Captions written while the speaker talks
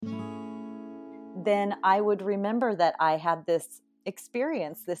then I would remember that I had this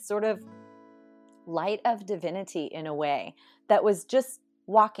experience, this sort of light of divinity in a way that was just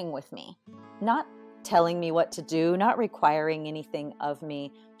walking with me, not telling me what to do, not requiring anything of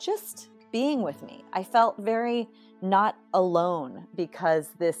me, just being with me. I felt very not alone because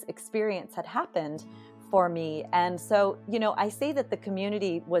this experience had happened for me. And so, I say that the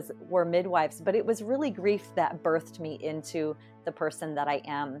community were midwives, but it was really grief that birthed me into the person that I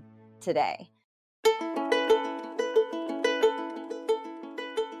am today.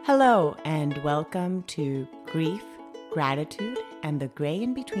 Hello, and welcome to Grief, Gratitude, and the Gray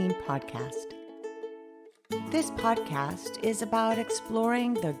in Between podcast. This podcast is about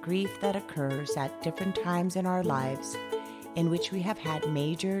exploring the grief that occurs at different times in our lives, in which we have had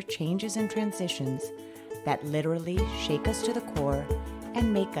major changes and transitions that literally shake us to the core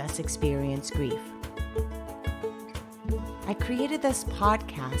and make us experience grief. I created this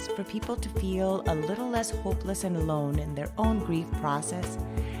podcast for people to feel a little less hopeless and alone in their own grief process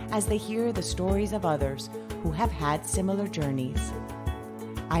as they hear the stories of others who have had similar journeys.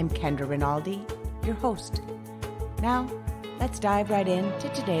 I'm Kendra Rinaldi, your host. Now, let's dive right into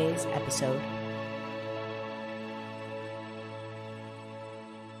today's episode.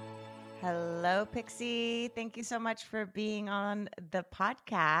 Hello, Pixie. Thank you so much for being on the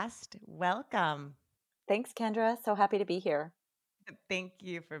podcast. Welcome. Thanks, Kendra. So happy to be here. Thank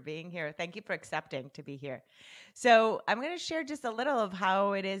you for being here. Thank you for accepting to be here. So I'm going to share just a little of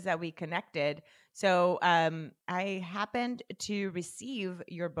how it is that we connected. So I happened to receive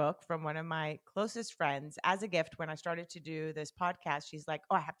your book from one of my closest friends as a gift when I started to do this podcast. She's like,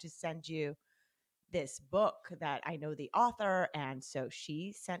 oh, I have to send you this book that I know the author. And so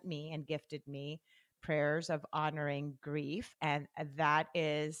she sent me and gifted me Prayers of Honoring Grief. And that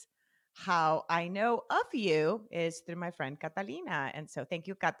is how I know of you, is through my friend Catalina. And so thank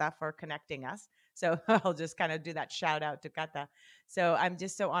you, Cata, for connecting us. So I'll just kind of do that shout out to Cata. So I'm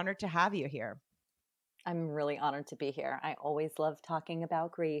just so honored to have you here. I'm really honored to be here. I always love talking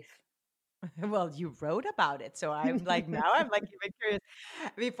about grief. Well, you wrote about it. So I'm like, now I'm like even curious.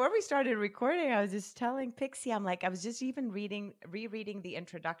 Before we started recording, I was just telling Pixie, I'm like, I was just even rereading the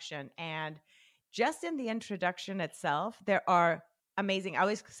introduction. And just in the introduction itself, there are amazing, I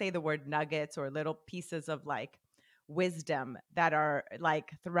always say the word nuggets or little pieces of like wisdom that are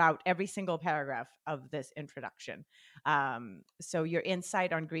like throughout every single paragraph of this introduction. So your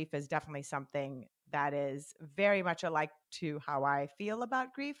insight on grief is definitely something that is very much alike to how I feel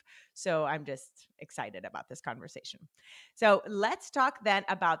about grief. So I'm just excited about this conversation. So let's talk then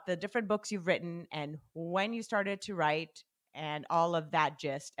about the different books you've written and when you started to write and all of that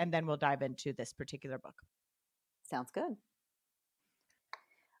gist. And then we'll dive into this particular book. Sounds good.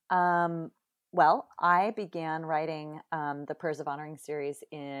 Well, I began writing the Prayers of Honoring series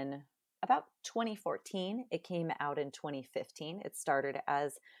in about 2014. It came out in 2015. It started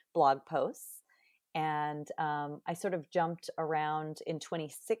as blog posts. And I sort of jumped around. In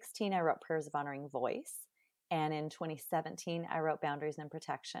 2016, I wrote Prayers of Honoring Voice. And in 2017, I wrote Boundaries and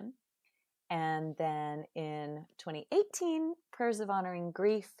Protection. And then in 2018, Prayers of Honoring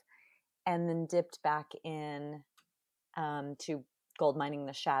Grief. And then dipped back in to Gold Mining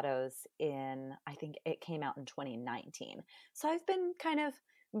the Shadows I think it came out in 2019. So I've been kind of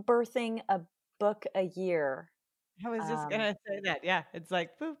birthing a book a year. I was just gonna say that. Yeah, it's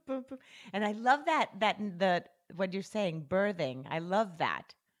like boop, boop, boop. And I love that what you're saying, birthing. I love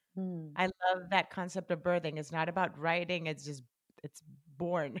that. I love that concept of birthing. It's not about writing. It's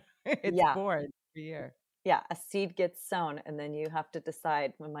born. It's born every year. Yeah, a seed gets sown, and then you have to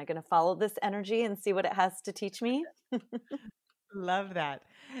decide, am I going to follow this energy and see what it has to teach me? Love that.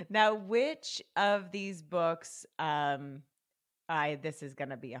 Now, which of these books, this is going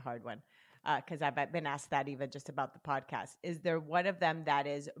to be a hard one because I've been asked that even just about the podcast. Is there one of them that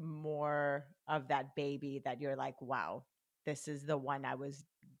is more of that baby that you're like, wow, this is the one I was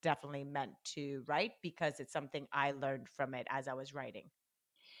definitely meant to write because it's something I learned from it as I was writing?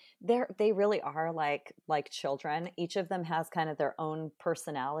 They really are like children. Each of them has kind of their own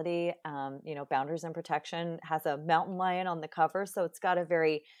personality. Boundaries and Protection has a mountain lion on the cover, so it's got a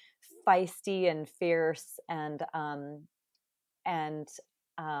very feisty and fierce and kind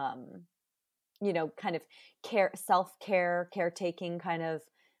of self-care, caretaking kind of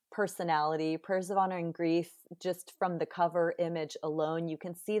personality. Prayers of Honoring Grief, just from the cover image alone, you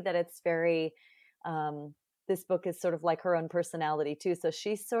can see that it's very this book is sort of like her own personality too. So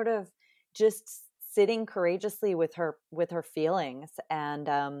she's sort of just sitting courageously with her feelings and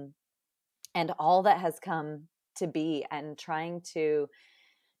all that has come to be, and trying to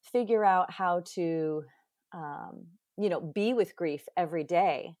figure out how to be with grief every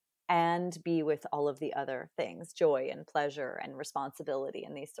day and be with all of the other things, joy and pleasure and responsibility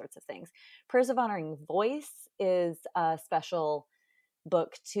and these sorts of things. Prayers of Honoring Voice is a special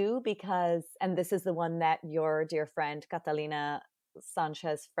book too, because, and this is the one that your dear friend Catalina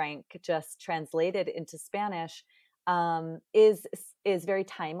Sanchez Frank just translated into Spanish, is very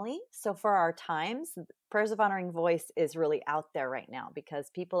timely. So for our times, Prayers of Honoring Voice is really out there right now, because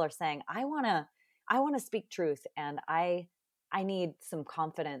people are saying, I want to speak truth, and I need some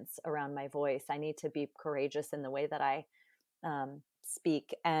confidence around my voice. I need to be courageous in the way that I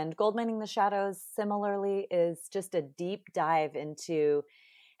speak. And Gold Mining the Shadows, similarly, is just a deep dive into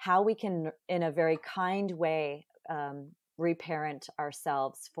how we can, in a very kind way, reparent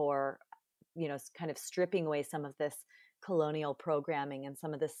ourselves for, kind of stripping away some of this colonial programming and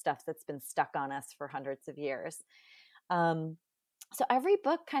some of this stuff that's been stuck on us for hundreds of years. So every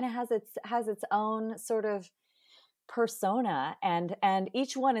book kind of has its own sort of persona, and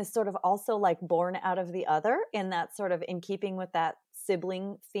each one is sort of also like born out of the other, in that sort of, in keeping with that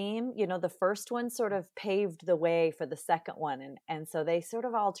sibling theme. The first one sort of paved the way for the second one, and so they sort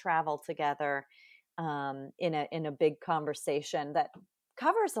of all travel together in a big conversation that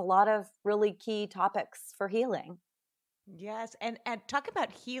covers a lot of really key topics for healing. Yes, and talk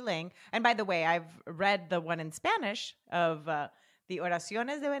about healing. And by the way, I've read the one in Spanish of the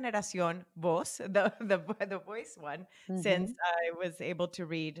Oraciones de Veneración Voz, the voice one, since Mm-hmm. I was able to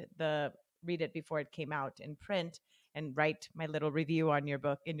read it before it came out in print and write my little review on your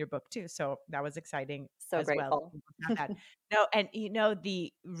book in your book too. So that was exciting So as well. grateful. Have that. No, and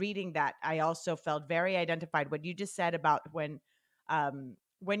the reading that, I also felt very identified. What you just said about when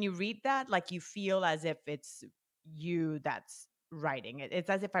you read that, like, you feel as if it's you that's writing it. It's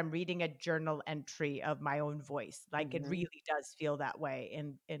as if I'm reading a journal entry of my own voice. Like, it Mm-hmm. really does feel that way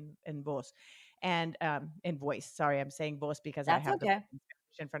in voice and in voice. Sorry, I'm saying voice because I That's have the okay. book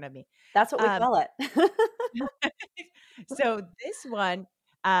in front of me. That's what we Um, call it. so this one,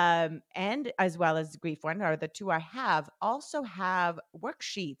 and as well as the grief one, are the two I have, also have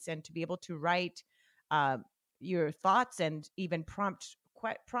worksheets, and to be able to write your thoughts and even prompts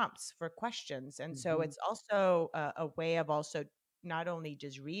for questions. And so Mm-hmm. it's also a way of also not only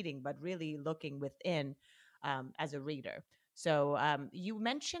just reading, but really looking within as a reader. So you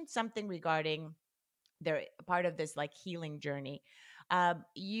mentioned something regarding they're part of this like healing journey.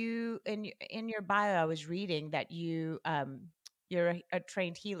 You in your bio, I was reading that you're a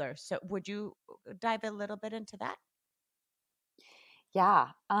trained healer. So would you dive a little bit into that? Yeah.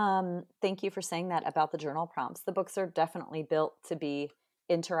 Thank you for saying that about the journal prompts. The books are definitely built to be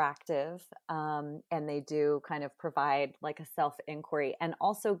interactive, and they do kind of provide like a self inquiry. And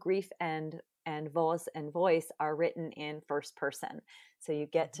also, grief and voice are written in first person, so you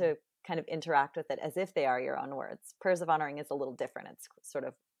get Mhm. to kind of interact with it as if they are your own words. Prayers of Honoring is a little different. It's sort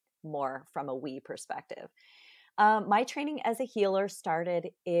of more from a we perspective. My training as a healer started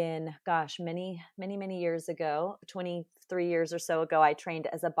in, gosh, many, many, many years ago, 23 years or so ago. I trained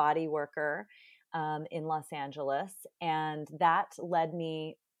as a body worker in Los Angeles, and that led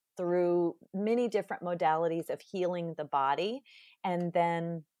me through many different modalities of healing the body. And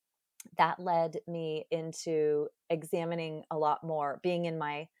then that led me into examining a lot more. Being in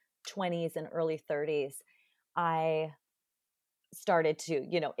my 20s and early 30s, I started to,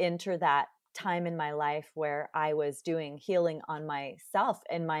 enter that time in my life where I was doing healing on myself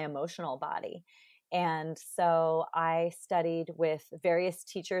and my emotional body. And so I studied with various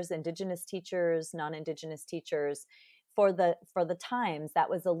teachers, indigenous teachers, non-indigenous teachers, for the times. That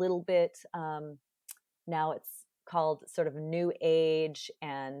was a little bit, now it's called sort of new age,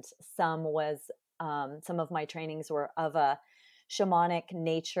 and some of my trainings were of a shamanic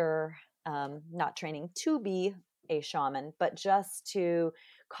nature, not training to be a shaman, but just to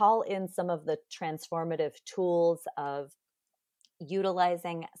call in some of the transformative tools of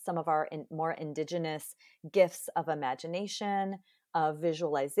utilizing some of our more indigenous gifts of imagination, of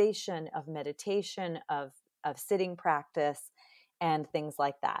visualization, of meditation, of sitting practice, and things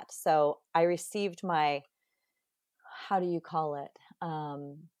like that. So I received my, how do you call it?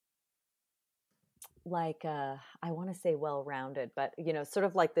 Like I want to say well-rounded, but sort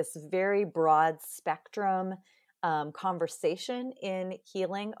of like this very broad spectrum conversation in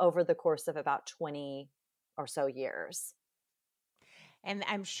healing over the course of about 20 or so years. And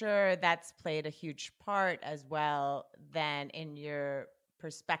I'm sure that's played a huge part as well then in your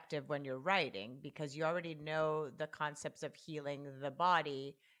perspective when you're writing, because you already know the concepts of healing the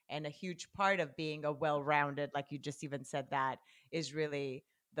body. And a huge part of being a well rounded, like you just even said, that is really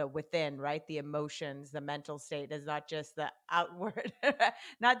the within, right? The emotions, the mental state is not just the outward,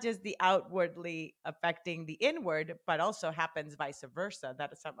 not just the outwardly affecting the inward, but also happens vice versa.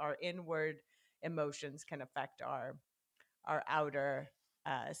 That some our inward emotions can affect our outer,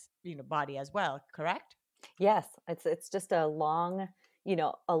 body as well. Correct? Yes, it's just a long,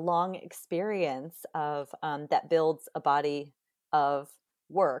 a long experience of that builds a body of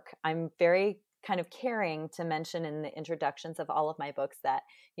work. I'm very kind of caring to mention in the introductions of all of my books that,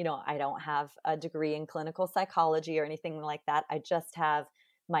 I don't have a degree in clinical psychology or anything like that. I just have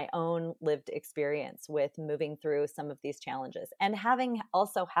my own lived experience with moving through some of these challenges and having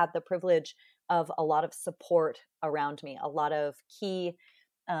also had the privilege of a lot of support around me, a lot of key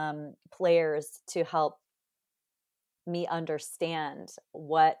players to help me understand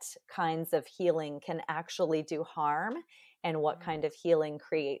what kinds of healing can actually do harm and what kind of healing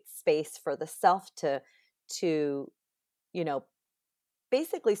creates space for the self to you know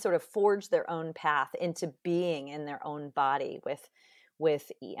basically sort of forge their own path into being in their own body with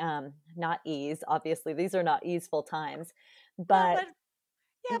not ease. Obviously these are not easeful times, No, but but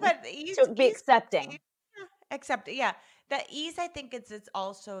yeah, but ease, to be ease can accepting. be, yeah, accept. Yeah, the ease. I think it's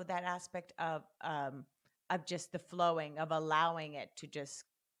also that aspect of just the flowing, of allowing it to just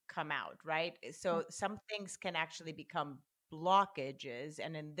come out, right? So some things can actually become blockages,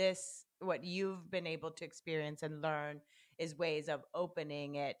 and in this, what you've been able to experience and learn is ways of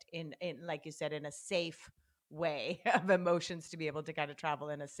opening it in like you said, in a safe way of emotions to be able to kind of travel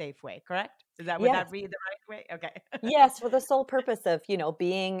in a safe way. Correct? Is that would Yes. that be the right way? Okay. Yes, for the sole purpose of,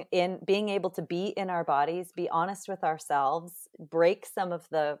 being able to be in our bodies, be honest with ourselves, break some of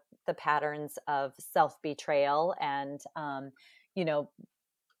the patterns of self-betrayal and you know,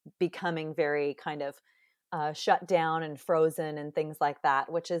 becoming very kind of shut down and frozen and things like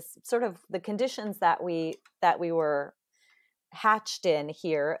that, which is sort of the conditions that we were hatched in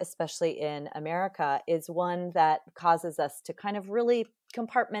here, especially in America, is one that causes us to kind of really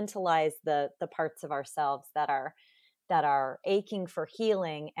compartmentalize the parts of ourselves that are aching for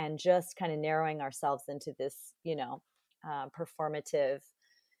healing and just kind of narrowing ourselves into this, performative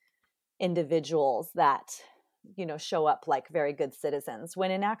individuals that, show up like very good citizens,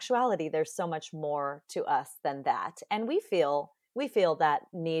 when in actuality there's so much more to us than that. And we feel that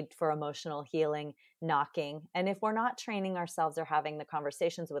need for emotional healing knocking. And if we're not training ourselves or having the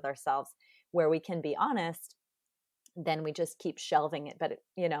conversations with ourselves where we can be honest, then we just keep shelving it. But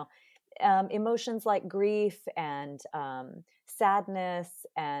emotions like grief and sadness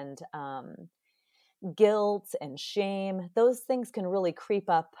and guilt and shame, those things can really creep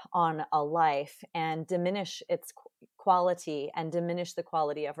up on a life and diminish its quality and diminish the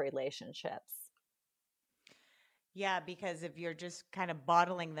quality of relationships. Yeah, because if you're just kind of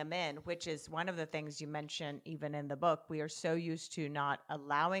bottling them in, which is one of the things you mentioned even in the book, we are so used to not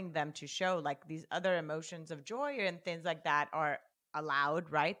allowing them to show, like these other emotions of joy and things like that are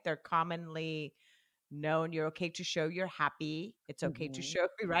allowed, right? They're commonly known. You're okay to show you're happy. It's okay to Mhm. show,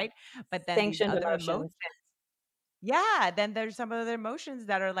 right? But then these Sanctioned other emotions, emotions. yeah, then there's some other emotions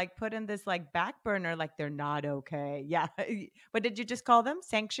that are like put in this like back burner, like they're not okay. Yeah. What did you just call them?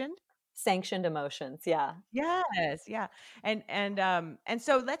 Sanctioned? Sanctioned emotions, yeah. Yes, yeah. And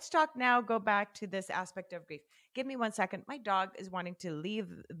so let's talk now, go back to this aspect of grief. Give me 1 second. My dog is wanting to leave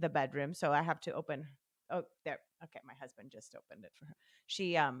the bedroom, so I have to open. Oh, there. Okay, my husband just opened it for her.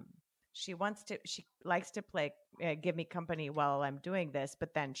 She likes to play give me company while I'm doing this,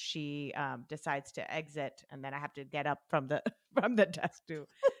 but then she decides to exit, and then I have to get up from the from the desk to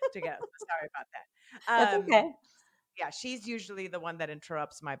get up. So sorry about That's that. okay. Yeah, she's usually the one that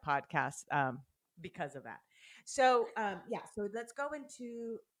interrupts my podcast because of that. So, yeah, so let's go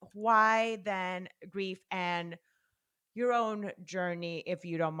into why then grief and your own journey, if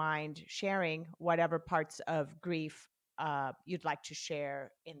you don't mind sharing whatever parts of grief you'd like to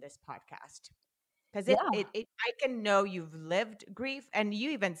share in this podcast. Because Yeah. I can know you've lived grief, and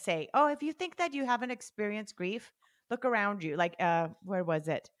you even say, "Oh, if you think that you haven't experienced grief, look around you." Like, where was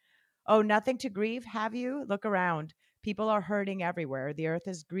it? Oh, nothing to grieve, have you? Look around. People are hurting everywhere. The earth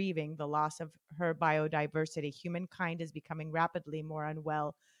is grieving the loss of her biodiversity. Humankind is becoming rapidly more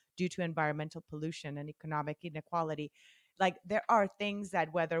unwell due to environmental pollution and economic inequality. Like, there are things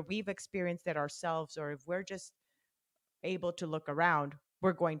that, whether we've experienced it ourselves or if we're just able to look around,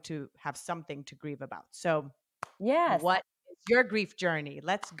 we're going to have something to grieve about. So, Yes. what is your grief journey?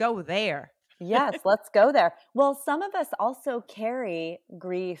 Let's go there. Yes, let's go there. Well, some of us also carry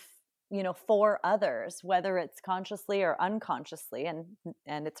grief, for others, whether it's consciously or unconsciously, and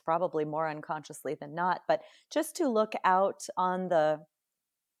it's probably more unconsciously than not, but just to look out on the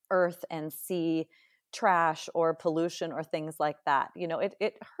earth and see trash or pollution or things like that.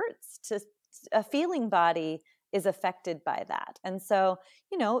 It hurts a feeling body is affected by that. And so,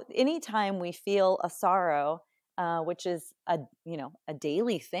 anytime we feel a sorrow, which is a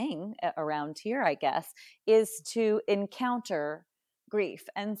daily thing around here, I guess, is to encounter grief.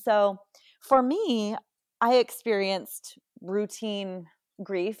 And so for me, I experienced routine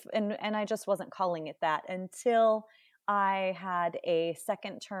grief, and I just wasn't calling it that until I had a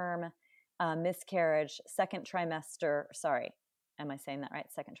second term miscarriage, second trimester. Sorry, am I saying that right?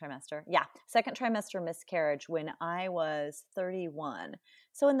 Second trimester. Yeah, second trimester miscarriage when I was 31.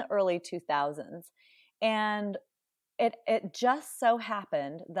 So in the early 2000s. And it just so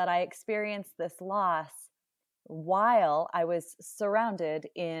happened that I experienced this loss while I was surrounded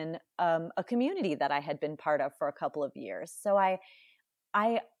in a community that I had been part of for a couple of years. So I,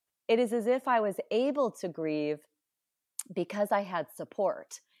 it is as if I was able to grieve because I had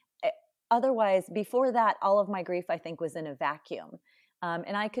support. Otherwise, before that, all of my grief, I think, was in a vacuum.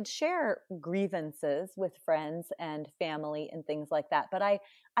 And I could share grievances with friends and family and things like that. But I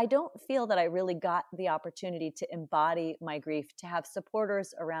don't feel that I really got the opportunity to embody my grief, to have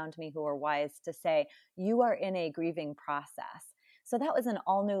supporters around me who are wise to say, you are in a grieving process. So that was an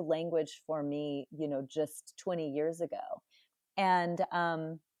all new language for me, just 20 years ago. And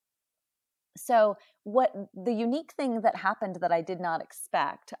so what the unique thing that happened that I did not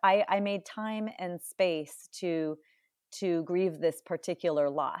expect, I made time and space to grieve this particular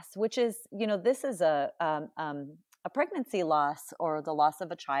loss, which is, this is a pregnancy loss or the loss of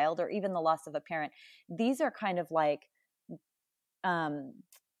a child or even the loss of a parent. These are kind of like,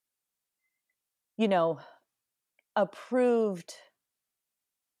 approved,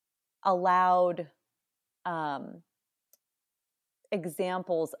 allowed,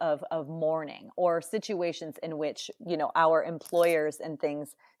 examples of mourning, or situations in which our employers and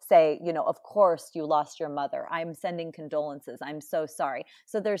things say, of course you lost your mother, I'm sending condolences, I'm so sorry.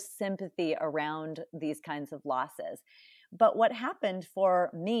 So there's sympathy around these kinds of losses. But what happened for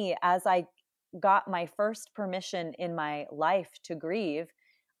me as I got my first permission in my life to grieve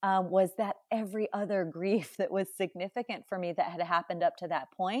was that every other grief that was significant for me that had happened up to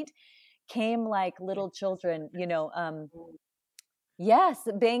that point came like little children, yes,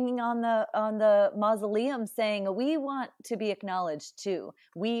 banging on the mausoleum saying, we want to be acknowledged too.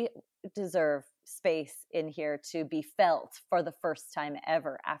 We deserve space in here to be felt for the first time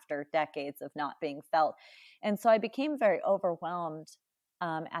ever after decades of not being felt. And so I became very overwhelmed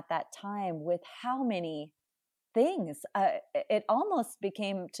at that time with how many things. It almost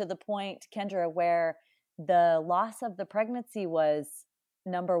became to the point, Kendra, where the loss of the pregnancy was,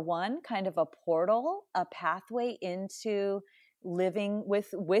 number one, kind of a portal, a pathway into living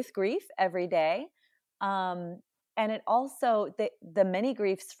with grief every day. And it also, the many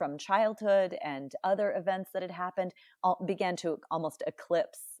griefs from childhood and other events that had happened began to almost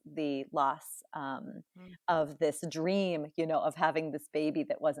eclipse the loss of this dream, of having this baby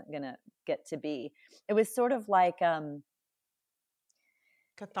that wasn't going to get to be. It was sort of like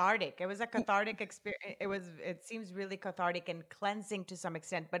cathartic. It was a cathartic experience. It seems really cathartic and cleansing to some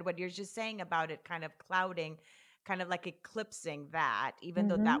extent. But what you're just saying about it kind of clouding, kind of like eclipsing that, even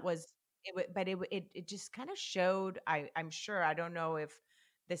though mm-hmm. that was it, but it just kind of showed. I'm sure, I don't know if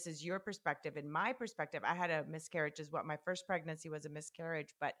this is your perspective. In my perspective, I had a miscarriage. Is what my first pregnancy was, a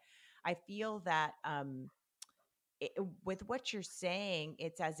miscarriage. But I feel that with what you're saying,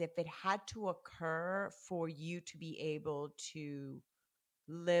 it's as if it had to occur for you to be able to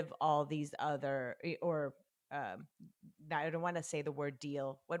live all these other or I don't want to say the word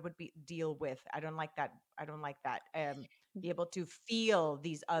deal. What would be deal with? I don't like that. I don't like that. Be able to feel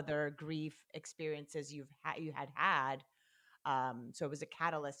these other grief experiences you had. So it was a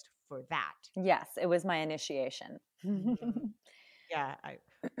catalyst for that. Yes, it was my initiation. Mhm. Yeah.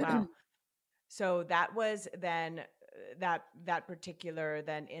 Wow. So that was then that particular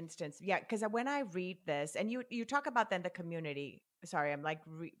then instance. Yeah, because when I read this, and you talk about then the community. Sorry, I'm like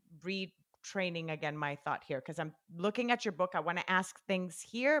retraining again my thought here because I'm looking at your book. I want to ask things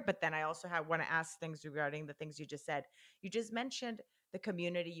here, but then I also want to ask things regarding the things you just said. You just mentioned the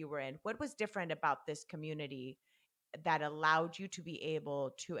community you were in. What was different about this community that allowed you to be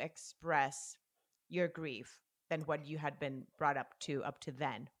able to express your grief than what you had been brought up to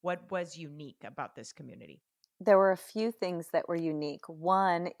then? What was unique about this community? There were a few things that were unique.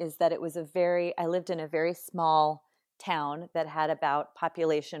 One is that I lived in a very small town that had about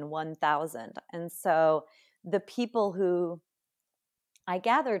population 1,000. And so the people who I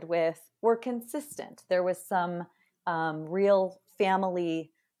gathered with were consistent. There was some real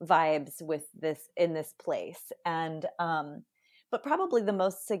family vibes with this in this place. And But probably the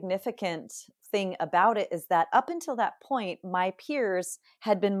most significant thing about it is that up until that point, my peers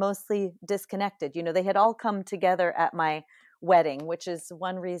had been mostly disconnected. They had all come together at my wedding, which is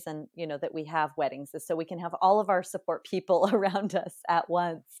one reason, that we have weddings, is so we can have all of our support people around us at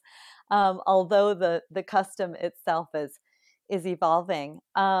once. Although the custom itself is evolving.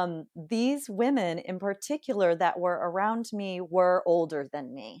 These women in particular that were around me were older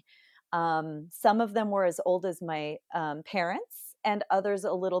than me. Some of them were as old as my parents, and others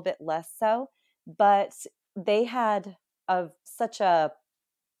a little bit less so, but they had such a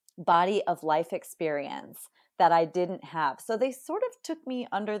body of life experience that I didn't have. So they sort of took me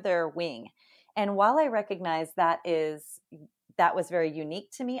under their wing. And while I recognize that was very unique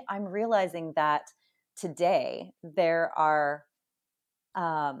to me, I'm realizing that today there are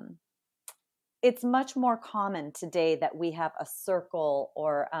it's much more common today that we have a circle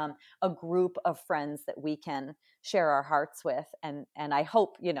or a group of friends that we can share our hearts with. And I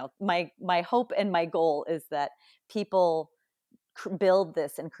hope, my hope and my goal is that people build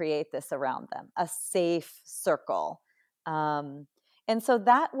this and create this around them, a safe circle. And so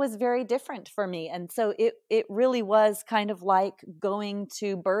that was very different for me. And so it really was kind of like going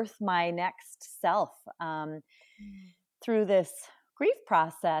to birth my next self through this grief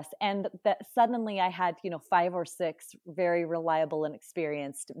process. And that suddenly I had, 5 or 6 very reliable and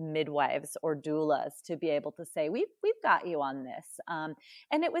experienced midwives or doulas to be able to say, we've got you on this.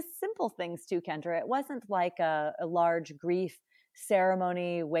 And it was simple things too, Kendra. It wasn't like a large grief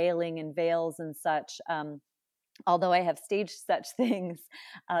ceremony, wailing and veils and such. Although I have staged such things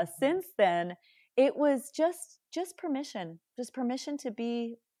since then, it was just permission to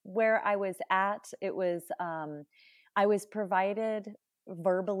be where I was at. It was, I was provided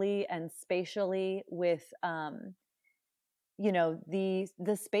verbally and spatially with,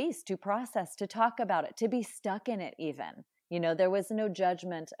 the space to process, to talk about it, to be stuck in it even. There was no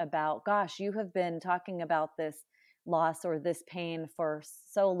judgment about, gosh, you have been talking about this loss or this pain for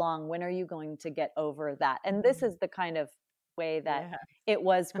so long. When are you going to get over that? And this is the kind of way that it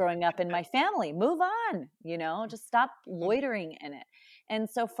was growing up in my family. Move on, just stop loitering in it. And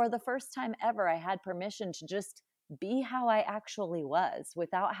so for the first time ever, I had permission to just be how I actually was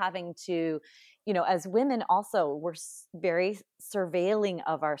without having to, as women also, we're very surveilling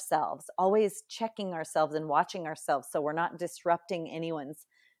of ourselves, always checking ourselves and watching ourselves so we're not disrupting anyone's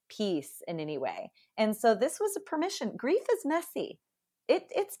peace in any way. And so this was a permission. Grief is messy.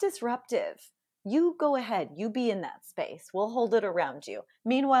 It's disruptive. You go ahead, you be in that space. We'll hold it around you.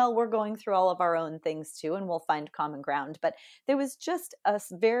 Meanwhile, we're going through all of our own things too, and we'll find common ground. But there was just a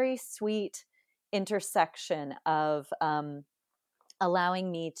very sweet intersection of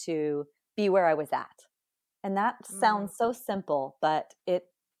allowing me to be where I was at. And that sounds so simple, but it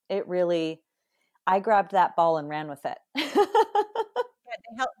really, I grabbed that ball and ran with it.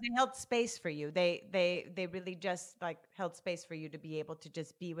 They held space for you. They really just like held space for you to be able to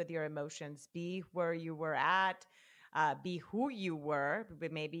just be with your emotions, be where you were at, be who you were,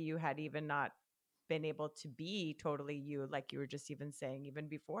 but maybe you had even not been able to be totally you, like you were just even saying, even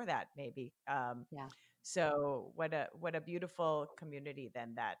before that, maybe. Yeah. So what a beautiful community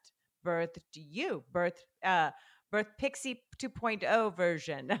then that birthed you, birth Pixie 2.0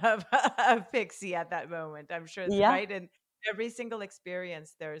 version of Pixie at that moment. I'm sure it's Yeah. right. And every single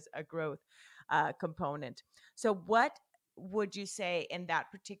experience, there's a growth component. So what would you say in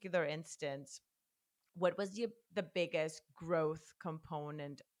that particular instance, what was the biggest growth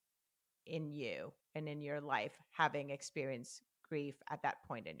component in you and in your life, having experienced grief at that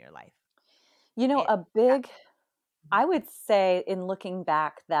point in your life? I would say in looking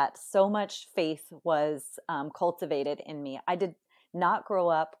back that so much faith was cultivated in me. I did not grow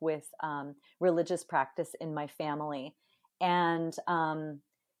up with religious practice in my family. And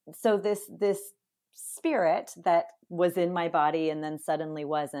so this spirit that was in my body and then suddenly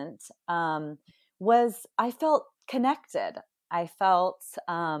wasn't, I felt connected. I felt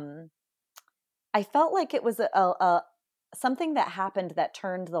like it was a something that happened that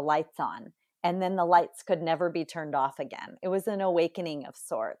turned the lights on, and then the lights could never be turned off again. It was an awakening of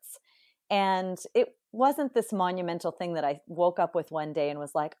sorts. And it wasn't this monumental thing that I woke up with one day and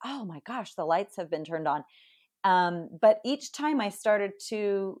was like, oh my gosh, the lights have been turned on. But each time I started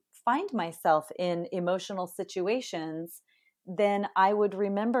to find myself in emotional situations, then I would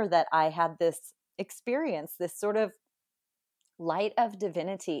remember that I had this experience, this sort of light of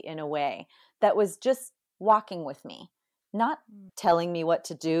divinity in a way that was just walking with me, not telling me what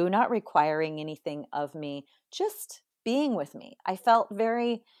to do, not requiring anything of me, just being with me. I felt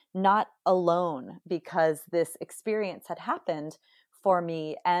very not alone because this experience had happened for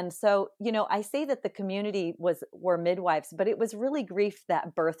me. And so, I say that the community were midwives, but it was really grief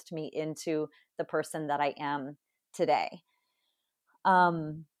that birthed me into the person that I am today.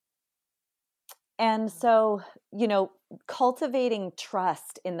 Um, and so, cultivating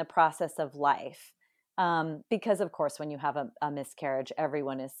trust in the process of life. Because of course, when you have a miscarriage,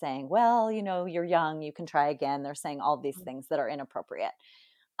 everyone is saying, well, you're young, you can try again. They're saying all these things that are inappropriate.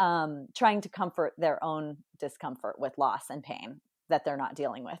 Trying to comfort their own discomfort with loss and pain that they're not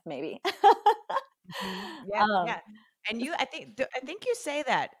dealing with, maybe. Yeah, um, yeah. And I think you say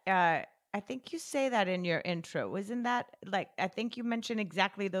that. I think you say that in your intro. Isn't that like, I think you mentioned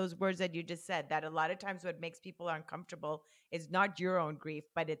exactly those words that you just said, that a lot of times what makes people uncomfortable is not your own grief,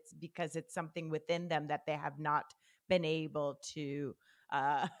 but it's because it's something within them that they have not been able to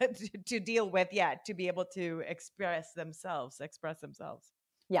to deal with, yeah, to be able to express themselves.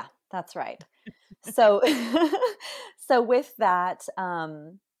 yeah, that's right. So, so with that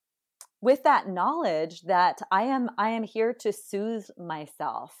knowledge that I am here to soothe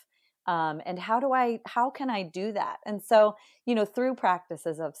myself. And how can I do that? And so, through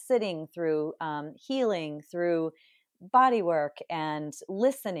practices of sitting, through healing, through body work and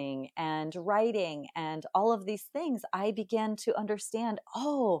listening and writing and all of these things, I began to understand,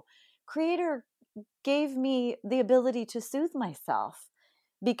 oh, Creator gave me the ability to soothe myself,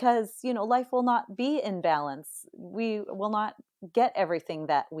 because life will not be in balance. We will not get everything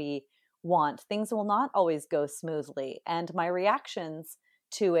that we want. Things will not always go smoothly, and my reactions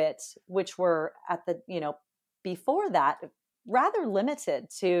to it, which were at the before that, rather limited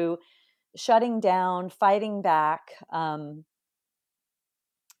to shutting down, fighting back,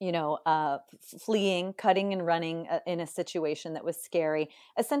 fleeing, cutting and running in a situation that was scary,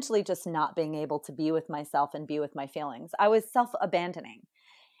 essentially just not being able to be with myself and be with my feelings. I was self-abandoning.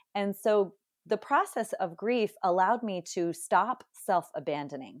 And so the process of grief allowed me to stop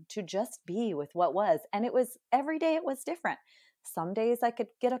self-abandoning, to just be with what was. And it was every day it was different. Some days I could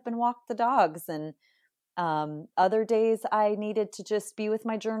get up and walk the dogs, and other days I needed to just be with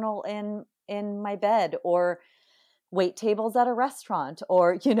my journal in my bed, or wait tables at a restaurant,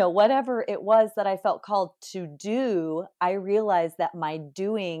 or whatever it was that I felt called to do. I realized that my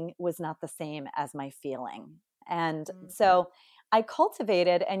doing was not the same as my feeling. And so I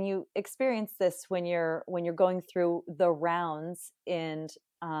cultivated, and you experience this when you're going through the rounds in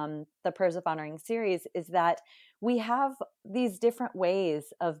the Prayers of Honoring series, is that we have these different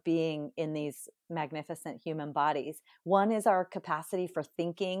ways of being in these magnificent human bodies. One is our capacity for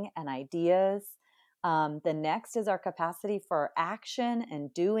thinking and ideas. The next is our capacity for action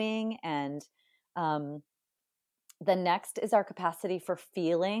and doing, and the next is our capacity for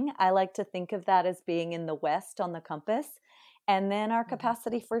feeling. I like to think of that as being in the west on the compass. And then our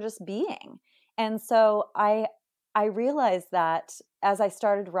capacity for just being. And so I realized that as I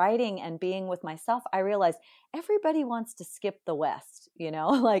started writing and being with myself, I realized everybody wants to skip the west,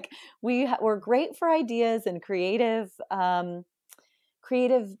 like we're great for ideas and creative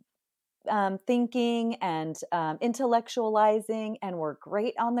thinking and intellectualizing, and we're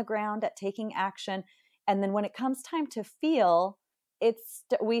great on the ground at taking action. And then when it comes time to feel,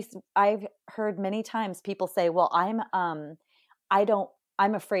 I've heard many times people say, well, I'm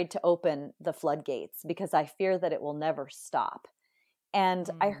afraid to open the floodgates because I fear that it will never stop. And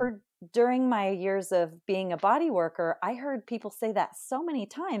I heard during my years of being a body worker, I heard people say that so many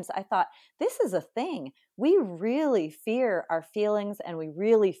times. I thought, this is a thing. We really fear our feelings, and we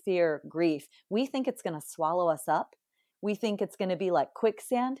really fear grief. We think it's going to swallow us up. We think it's going to be like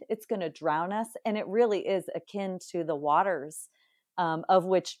quicksand. It's going to drown us. And it really is akin to the waters, of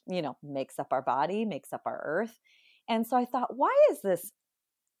which, makes up our body, makes up our earth. And so I thought, why is this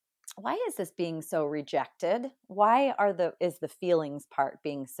being so rejected? Why is the feelings part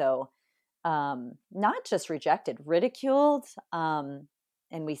being so not just rejected, ridiculed? And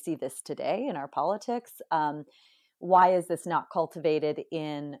we see this today in our politics. Why is this not cultivated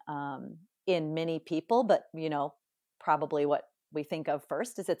in many people? But probably what we think of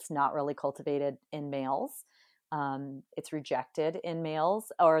first is it's not really cultivated in males. It's rejected in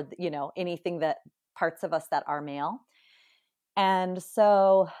males, or anything that parts of us that are male. And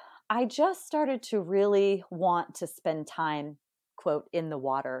so I just started to really want to spend time, quote, in the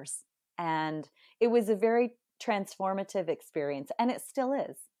waters. And it was a very transformative experience, and it still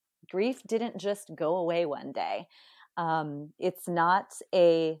is. Grief didn't just go away one day. It's not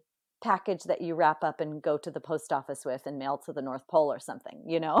a package that you wrap up and go to the post office with and mail to the North Pole or something,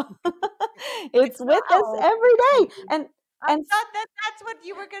 It's with us Wow. every day. I And thought that that's what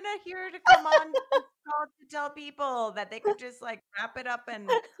you were gonna hear to come on this call to tell people that they could just like wrap it up and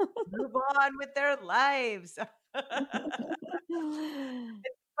move on with their lives.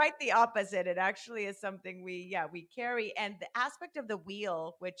 Quite the opposite. It actually is something we carry. And the aspect of the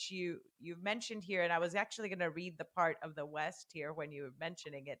wheel, which you mentioned here, and I was actually going to read the part of the West here when you were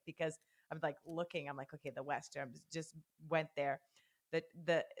mentioning it, because I'm like looking, I'm like, okay, the West. I just went there.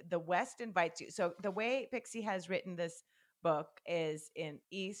 The West invites you. So the way Pixie has written this book is in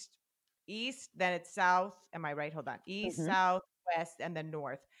east, then it's south. Am I right? Hold on. East, Mhm. south, west, and then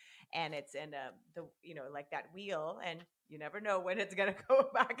north. And it's in the like that wheel, and you never know when it's gonna go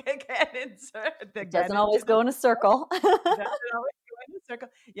back again, insert It again doesn't into always the go in a circle. doesn't always go in a circle.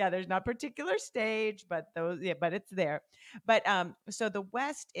 Yeah, there's not particular stage, but those, yeah, but it's there. But so the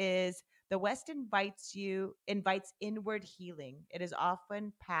West invites inward healing. It is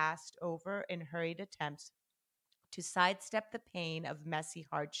often passed over in hurried attempts to sidestep the pain of messy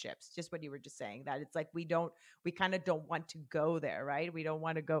hardships. Just what you were just saying, that it's like we kind of don't want to go there, right? We don't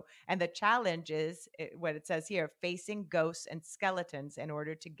want to go. And the challenge is what it says here, facing ghosts and skeletons in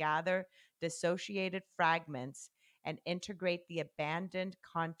order to gather dissociated fragments and integrate the abandoned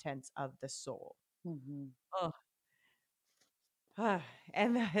contents of the soul. Mhm. Oh,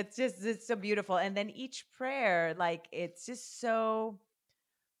 and it's so beautiful. And then each prayer, like it's just so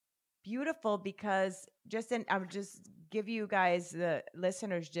beautiful, because I'll just give you guys, the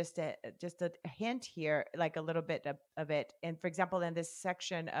listeners, just a hint here, like a little bit of it. And for example, in this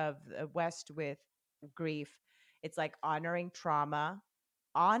section of the West with grief, it's like honoring trauma,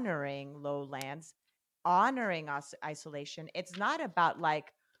 honoring lowlands, honoring us isolation. It's not about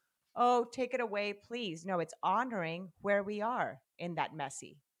like, oh, take it away, please. No, it's honoring where we are in that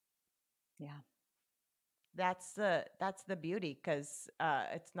messy. Yeah. That's the beauty, because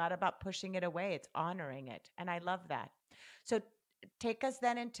it's not about pushing it away, it's honoring it, and I love that. So take us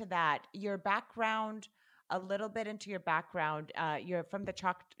then into that, your background, a little bit into your background. You're from the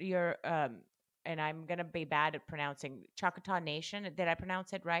you're and I'm gonna be bad at pronouncing Choctaw Nation. Did I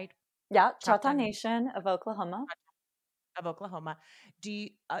pronounce it right? Yeah, Choctaw Choctaw Nation of Oklahoma. of Oklahoma.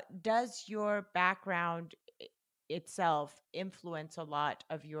 Does your background itself influence a lot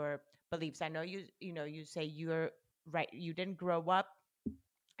of your beliefs? I know you say you're right. You didn't grow up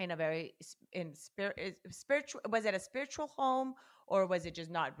in a very in spirit spiritual. Was it a spiritual home, or was it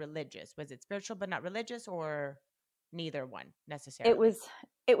just not religious? Was it spiritual but not religious, or neither one It necessarily? was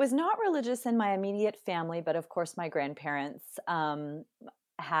it was not religious in my immediate family, but of course my grandparents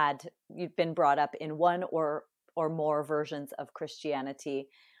had been brought up in one or more versions of Christianity.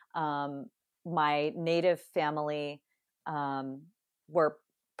 Um, my native family um, were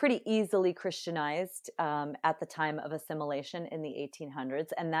pretty easily Christianized at the time of assimilation in the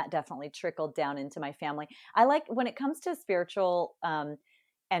 1800s, and that definitely trickled down into my family. I like when it comes to spiritual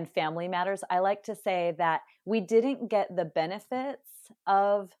and family matters, I like to say that we didn't get the benefits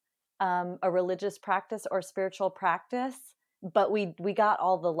of a religious practice or spiritual practice, but we got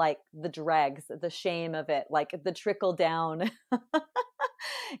all the like the dregs, the shame of it, like the trickle down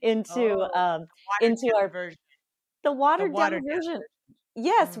into Oh, watered into down our version. the The watered down watered version. down.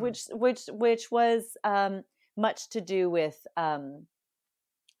 Yes, which was much to do with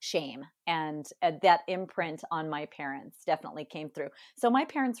shame, and that imprint on my parents definitely came through. So my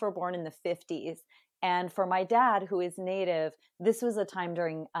parents were born in the 50s, and for my dad, who is native, this was a time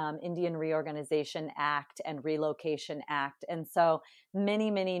during Indian Reorganization Act and Relocation Act, and so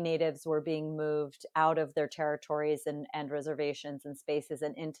many natives were being moved out of their territories and reservations and spaces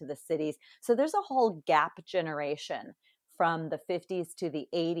and into the cities. So there's a whole gap generation from the 50s to the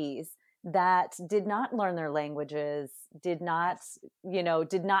 80s that did not learn their languages, Yes.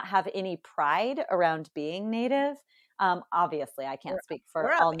 did not have any pride around being native. Obviously, I Or can't speak or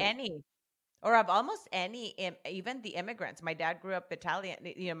for of all. any or of almost any even the immigrants. My dad grew up Italian,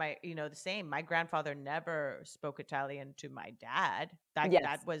 the same. My grandfather never spoke Italian to my dad. That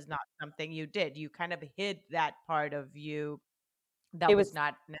Yes, was not something you did. You kind of hid that part of you it that was was.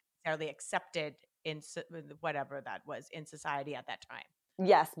 not necessarily accepted in whatever that was in society at that time.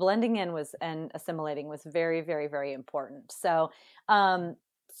 Yes, blending in was and assimilating was very important. So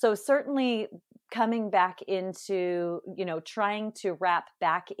certainly coming back into, trying to wrap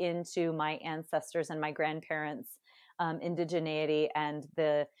back into my ancestors and my grandparents' indigeneity and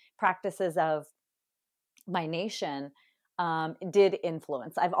the practices of my nation did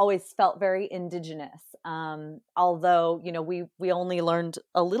influence. I've always felt very indigenous, although we only learned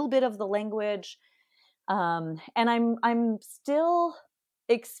a little bit of the language, and I'm still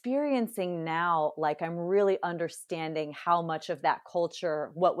experiencing now, like I'm really understanding how much of that culture,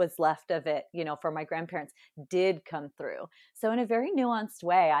 what was left of it, for my grandparents, did come through. So in a very nuanced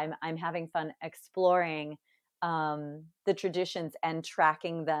way, I'm having fun exploring the traditions and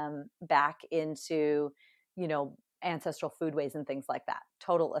tracking them back into, you know ancestral foodways and things like that,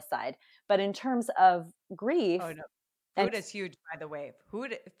 total aside. But in terms of grief, Oh no, and food is huge, by the way.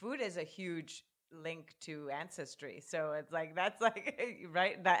 Food is a huge link to ancestry. So it's like that's like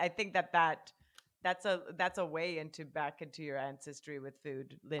right. That I think that's a way into back into your ancestry with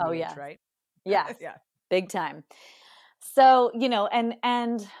food oh lineage, yes, right? yes, Yeah. big time. So,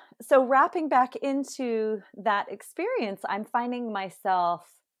 and so wrapping back into that experience, I'm finding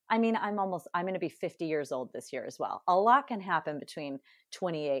myself, I mean, I'm going to be 50 years old this year as well. A lot can happen between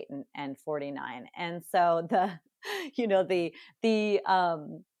 28 and 49. And so the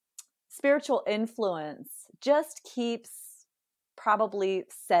spiritual influence just keeps probably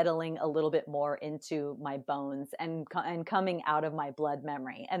settling a little bit more into my bones and coming out of my blood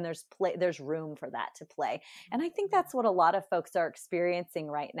memory, and there's room for that to play. And I think Yeah. that's what a lot of folks are experiencing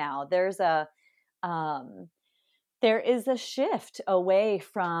right now. Um there is a shift away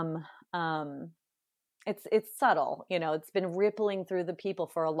from, it's subtle, it's been rippling through the people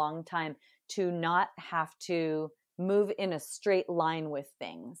for a long time, to not have to move in a straight line with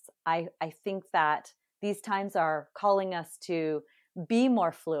things. I think that these times are calling us to be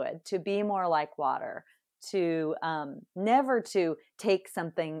more fluid, to be more like water, to never to take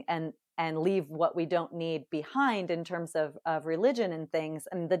something and leave what we don't need behind in terms of religion and things,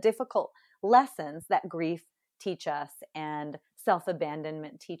 and the difficult lessons that grief teach us and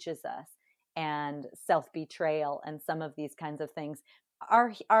self-abandonment teaches us, and self-betrayal, and some of these kinds of things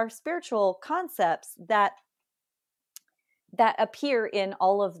are spiritual concepts that appear in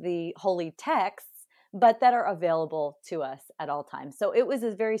all of the holy texts, but that are available to us at all times. So it was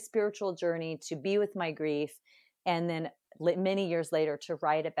a very spiritual journey to be with my grief, and then many years later to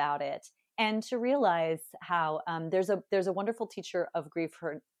write about it, and to realize how, there's a wonderful teacher of grief.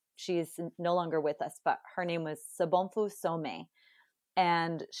 She's no longer with us, but her name was Sabonfu Some,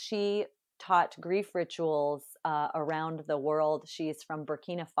 and she taught grief rituals around the world. She's from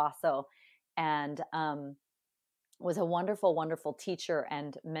Burkina Faso, and was a wonderful, wonderful teacher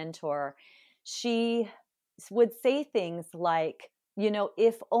and mentor. She would say things like,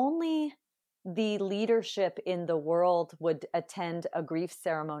 if only the leadership in the world would attend a grief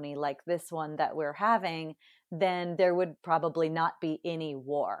ceremony like this one that we're having, then there would probably not be any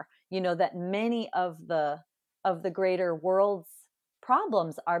war. That many of the greater world's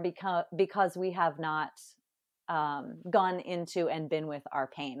problems are because we have not gone into and been with our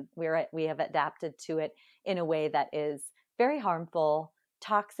pain. We have adapted to it in a way that is very harmful,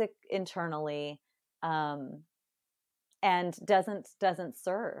 toxic internally, and doesn't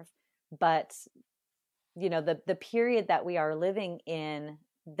serve. But the period that we are living in,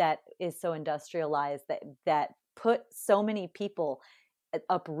 that is so industrialized, that put so many people,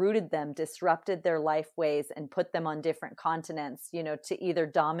 uprooted them, disrupted their life ways, and put them on different continents, to either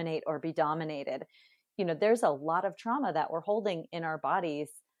dominate or be dominated. There's a lot of trauma that we're holding in our bodies,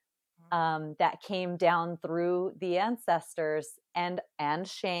 that came down through the ancestors, and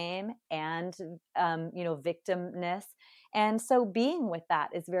shame, and victimness. And so being with that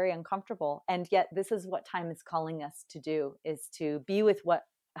is very uncomfortable, and yet this is what time is calling us to do, is to be with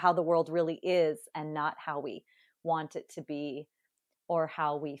how the world really is, and not how we want it to be, or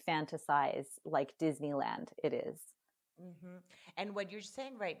how we fantasize like Disneyland it is. Hmm. And what you're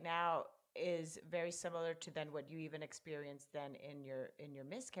saying right now is very similar to then what you even experienced then in your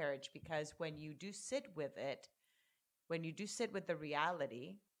miscarriage, because when you do sit with it, when you do sit with the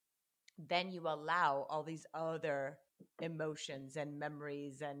reality, then you allow all these other emotions and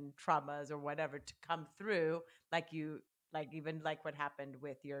memories and traumas or whatever to come through, like even like what happened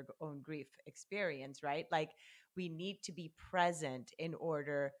with your own grief experience, right? Like we need to be present in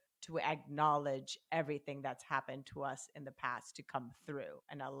order to acknowledge everything that's happened to us in the past, to come through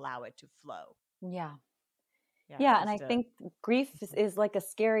and allow it to flow. Yeah. Yeah, Yeah, and I just think grief is, mhm. is like a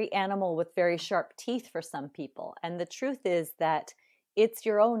scary animal with very sharp teeth for some people. And the truth is that it's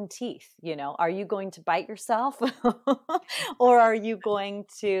your own teeth. Are you going to bite yourself or are you going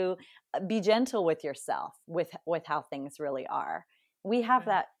to be gentle with yourself, with how things really are? We have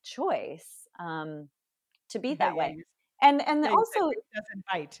Yeah. that choice, to be Yeah, that yeah, way. And yeah, you said also, grief doesn't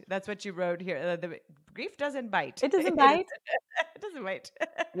bite. That's what you wrote here. Grief doesn't bite. it doesn't It is, bite. it doesn't bite.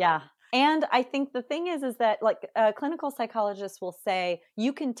 Yeah. And I think the thing is that, like, clinical psychologists will say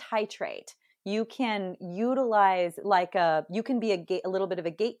you can titrate. You can utilize, like, you can be a little bit of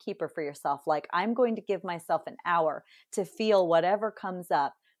a gatekeeper for yourself. Like, I'm going to give myself an hour to feel whatever comes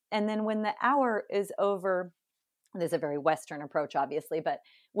up. And then when the hour is over, there's a very Western approach, obviously, but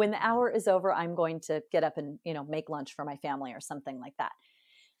when the Mhm. hour is over, I'm going to get up and, make lunch for my family or something like that.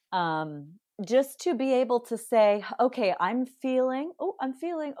 Um, just to be able to say, okay, I'm feeling,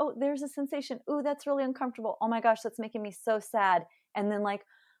 oh, there's a sensation. Oh, that's really uncomfortable. Oh my gosh, that's making me so sad. And then like,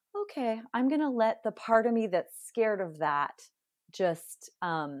 okay, I'm going to let the part of me that's scared of that just,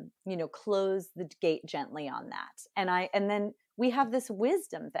 close the gate gently on that. And then we have this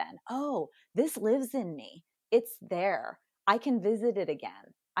wisdom then, oh, this lives in me. It's there. I can visit it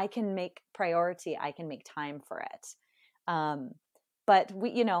again. I can make priority. I can make time for it. But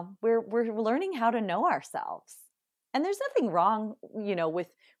we're learning how to know ourselves, and there's nothing wrong,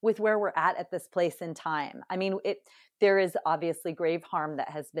 with where we're at this place in time. I mean, there is obviously grave harm that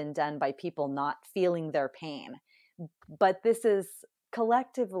has been done by people not feeling their pain, but this is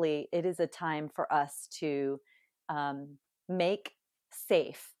collectively, it is a time for us to make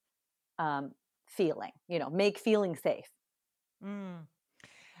safe feeling, make feeling safe. Mm.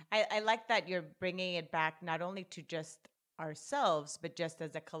 I like that you're bringing it back not only to just ourselves, but just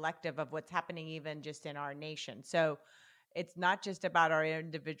as a collective of what's happening, even just in our nation. So it's not just about our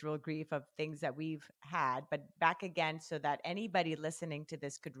individual grief of things that we've had, but back again, so that anybody listening to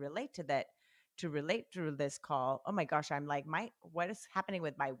this could relate to that, to relate to this call. Oh my gosh, I'm like, what is happening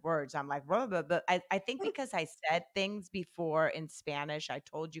with my words? I'm like, blah, blah, blah. I think because I said things before in Spanish, I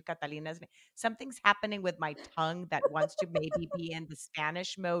told you, Catalina's something's happening with my tongue that wants to maybe be in the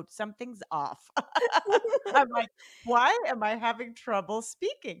Spanish mode. Something's off. I'm like, why am I having trouble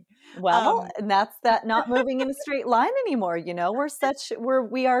speaking? Well, Um, and that's that not moving in a straight line anymore.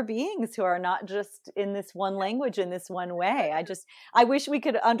 We are beings who are not just in this one language in this one way. I wish we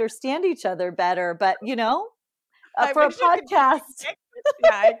could understand each other better, but I for a wish you could just speak podcast, English.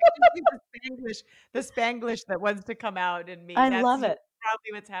 Yeah, I could just see the Spanglish that wants to come out in me. I That's love it.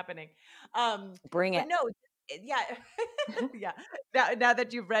 probably what's happening. Bring But it. no, yeah, yeah. Now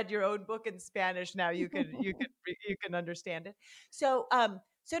that you've read your own book in Spanish, now you can understand it. So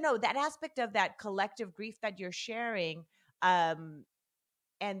no, that aspect of that collective grief that you're sharing, um,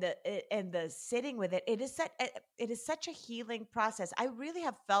 and the sitting with it, it is such a healing process. I really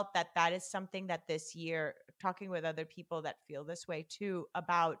have felt that is something that this year, talking with other people that feel this way too,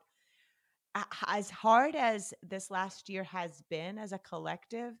 about as hard as this last year has been as a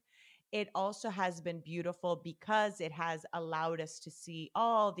collective, it also has been beautiful because it has allowed us to see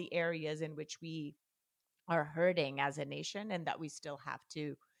all the areas in which we are hurting as a nation, and that we still have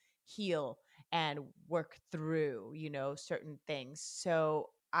to heal and work through, certain things. So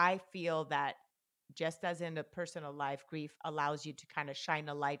I feel that just as in a personal life, grief allows you to kind of shine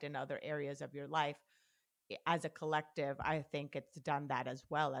a light in other areas of your life. As a collective, I think it's done that as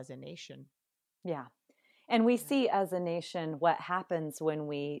well as a nation. Yeah. And we Yeah. see as a nation what happens when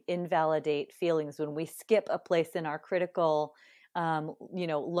we invalidate feelings, when we skip a place in our critical,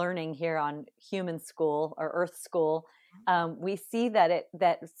 learning here on human school or earth school. We see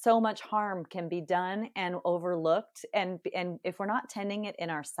that so much harm can be done and overlooked, and if we're not tending it in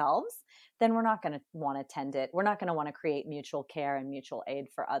ourselves, then we're not going to want to tend it. We're not going to want to create mutual care and mutual aid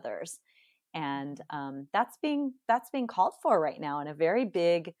for others, and Mhm. that's being called for right now in a very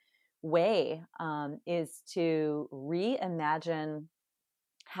big way, is to reimagine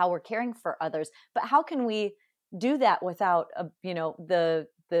how we're caring for others. But how can we do that without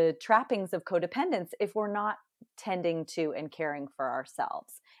the trappings of codependence if we're not tending to and caring for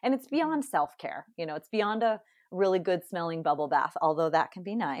ourselves? And it's Mhm. beyond self-care. It's beyond a really good smelling bubble bath, although that can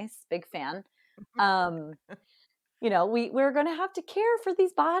be nice. Big fan. um we're going to have to care for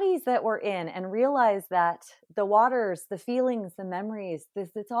these bodies that we're in and realize that the waters, the feelings, the memories,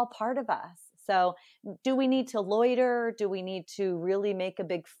 it's all part of us. So do we need to loiter? Do we need to really make a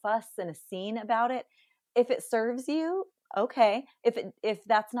big fuss and a scene about it? If it serves you, okay. If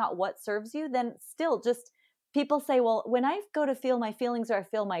that's not what serves you, then still just, people say, well, when I go to feel my feelings or I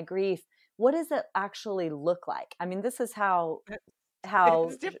feel my grief, what does it actually look like? I mean, this is how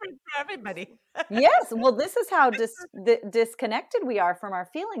It's different for everybody. Yes, well, this is how disconnected we are from our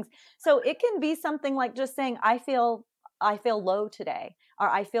feelings. So it can be something like just saying, I feel low today, or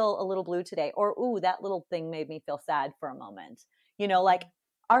I feel a little blue today, or ooh, that little thing made me feel sad for a moment. Like, Mhm.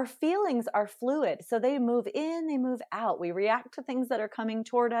 our feelings are fluid, so they move in, they move out. We react to things that are coming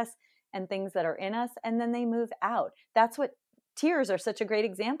toward us and things that are in us, and then they move out. That's what tears are such a great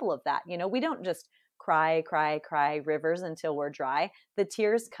example of that. We don't just cry, cry, cry rivers until we're dry. The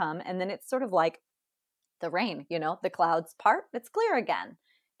tears come, and then it's sort of like the rain, the clouds part, it's clear again.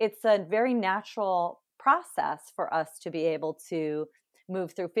 It's a very natural process for us to be able to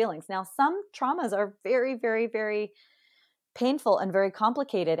move through feelings. Now, some traumas are very, very, very painful and very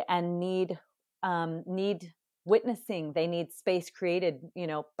complicated and need witnessing. They need space created,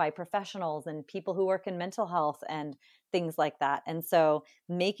 by professionals and people who work in mental health, and things like that. And so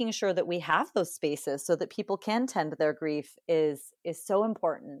making sure that we have those spaces so that people can tend to their grief is so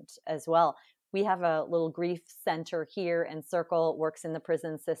important as well. We have a little grief center here in Circle, works in the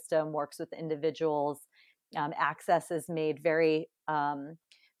prison system, works with individuals. Access is made very,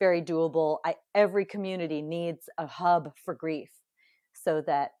 very doable. Every community needs a hub for grief, so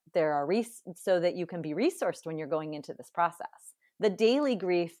that there are so that you can be resourced when you're going into this process. The daily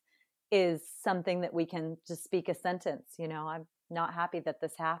grief is something that we can just speak a sentence, I'm not happy that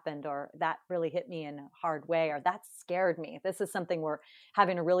this happened, or that really hit me in a hard way, or that scared me. This is something we're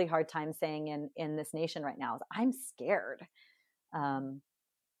having a really hard time saying in this nation right now, is I'm scared.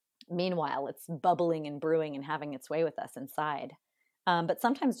 Meanwhile, it's bubbling and brewing and having its way with us inside. But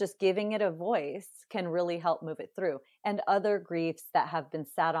sometimes just giving it a voice can really help move it through. And other griefs that have been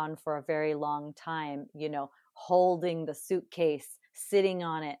sat on for a very long time, holding the suitcase, sitting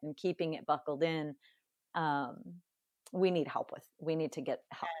on it and keeping it buckled in, we need to get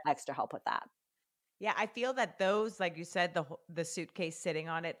extra help with that. Yeah, I feel that those, like you said, the suitcase sitting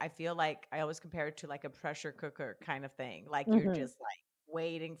on it, I feel like I always compare it to like a pressure cooker kind of thing. Like you're Mm-hmm. just like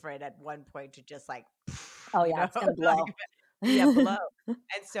waiting for it at one point to just like, Oh you yeah, know, it's gonna like, blow. yeah, blow.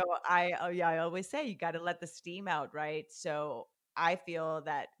 And so I always say you got to let the steam out, right? So I feel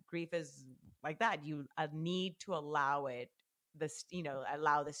that grief is like that. You need to allow it,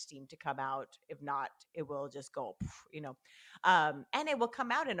 allow the steam to come out. If not, it will just go, and it will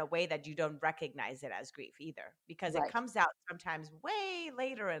come out in a way that you don't recognize it as grief either, because it Right. comes out sometimes way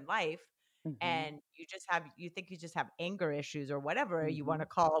later in life. Mm-hmm. And you think you just have anger issues or whatever you want Mm-hmm. to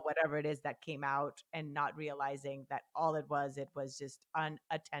call whatever it is that came out, and not realizing that all it was just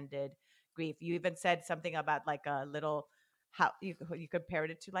unattended grief. You even said something about like a little, how you compared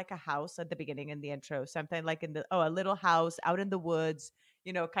it to like a house at the beginning in the intro, something like a little house out in the woods,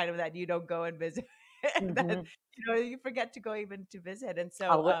 kind of that you don't go and visit. That Mm-hmm. you forget to go even to visit. And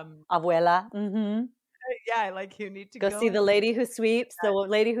so Abuela. Mm-hmm. yeah, like you need to Go go see and the visit. lady who sweeps, the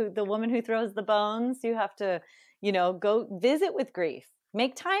woman who throws the bones. You have to, go visit with grief.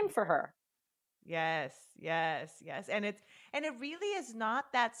 Make time for her. Yes, yes, yes. And it really is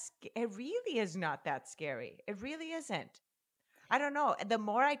not that it really is not that scary. It really isn't. I don't know. The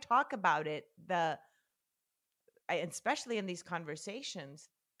more I talk about it, especially in these conversations,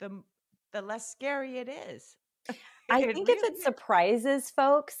 the less scary it is. I It think if really it is. surprises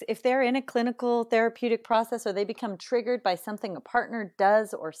folks, if they're in a clinical therapeutic process, or they become triggered by something a partner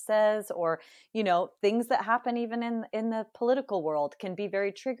does or says, or, things that happen even in the political world can be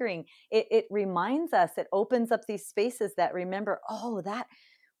very triggering. It reminds us, it opens up these spaces that remember, oh, that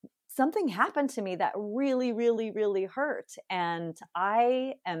something happened to me that really, really, really hurt. And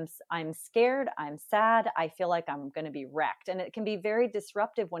I'm scared. I'm sad. I feel like I'm going to be wrecked. And it can be very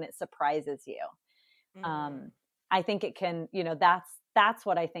disruptive when it surprises you. Mm, um, I think it can, that's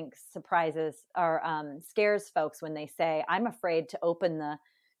what I think surprises or scares folks when they say, I'm afraid to open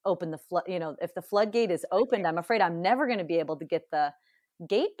the flood. If the floodgate is opened, I'm afraid I'm never going to be able to get the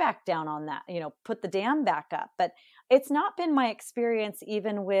gate back down on that, put the dam back up. But it's not been my experience,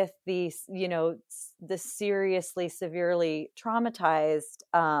 even with these, the seriously, severely traumatized.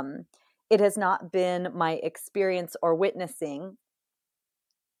 It has not been my experience or witnessing,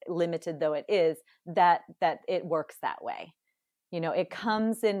 limited though it is, that it works that way. It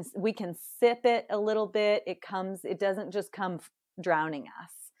comes in, we can sip it a little bit, it doesn't just come drowning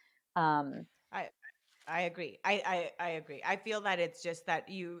us. I I agree. I agree. I feel that it's just that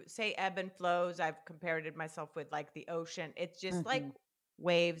you say ebb and flows. I've compared it myself with like the ocean. It's just like Mhm,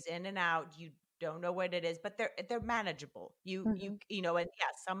 waves in and out. You don't know what it is, but they're manageable. mhm. And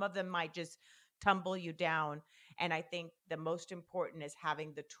yeah, some of them might just tumble you down. And I think the most important is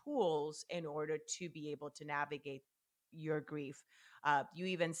having the tools in order to be able to navigate your grief. You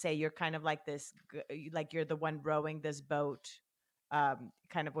even say you're kind of like this, like you're the one rowing this boat,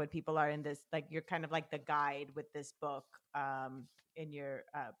 kind of when people are in this, like you're kind of like the guide with this book, in your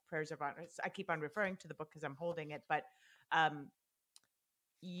prayers of honor. I keep on referring to the book because I'm holding it, but um,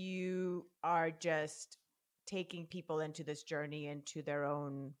 you are just taking people into this journey, into their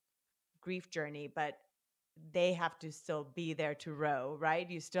own grief journey, but they have to still be there to row, right?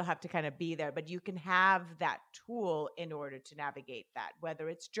 You still have to kind of be there, but you can have that tool in order to navigate that, whether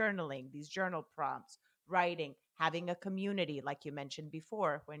it's journaling, these journal prompts, writing, having a community, like you mentioned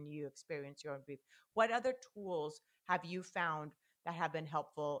before, when you experience your own grief. What other tools have you found that have been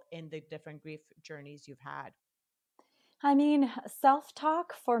helpful in the different grief journeys you've had? I mean,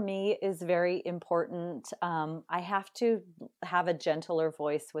 self-talk for me is very important. I have to have a gentler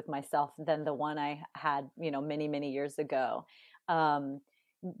voice with myself than the one I had, many, many years ago. Um,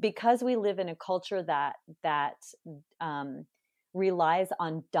 because we live in a culture that um, relies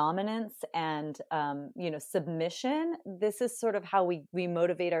on dominance and submission, this is sort of how we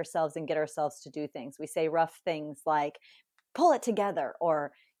motivate ourselves and get ourselves to do things. We say rough things like pull it together,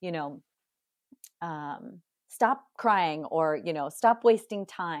 or you know stop crying, or stop wasting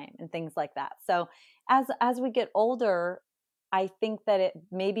time, and things like that. So as we get older, I think that it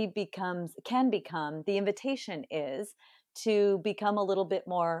maybe can become, the invitation is to become a little bit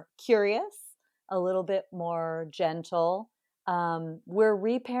more curious, a little bit more gentle. We're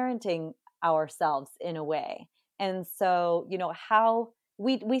reparenting ourselves in a way. And so, how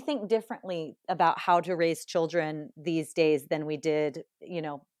we think differently about how to raise children these days than we did,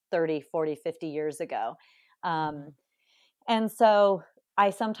 30, 40, 50 years ago. Mm-hmm. And so I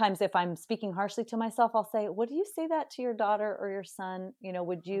sometimes, if I'm speaking harshly to myself, I'll say, would you say that to your daughter or your son?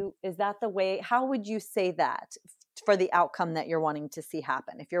 Is that the way, how would you say that for the outcome that you're wanting to see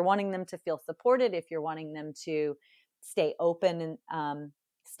happen? If you're wanting them to feel supported, if you're wanting them to stay open and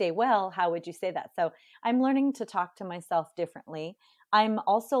stay well, how would you say that? So I'm learning to talk to myself differently. I'm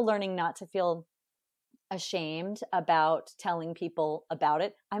also learning not to feel ashamed about telling people about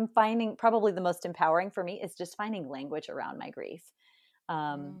it. I'm finding probably the most empowering for me is just finding language around my grief.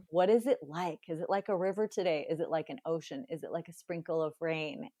 Mm. What is it like? Is it like a river today? Is it like an ocean? Is it like a sprinkle of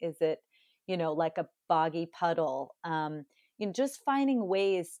rain? Is it, like a boggy puddle? Just finding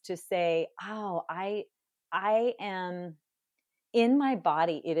ways to say, oh, I am in my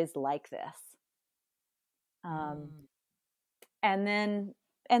body. It is like this. Um, Mm.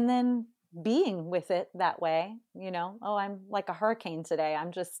 and then being with it that way, oh, I'm like a hurricane today,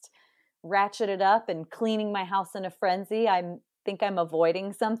 I'm just ratcheted up and cleaning my house in a frenzy. Think I'm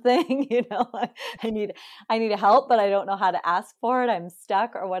avoiding something. i need I need help, but I don't know how to ask for it. I'm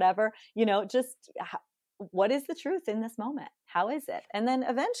stuck or whatever. Just what is the truth in this moment? How is it? And then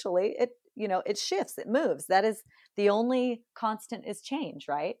eventually it shifts, it moves. That is the only constant, is change,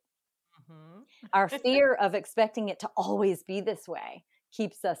 right? Our Mm-hmm. fear of expecting it to always be this way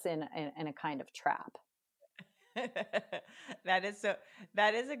keeps us in a kind of trap. That is so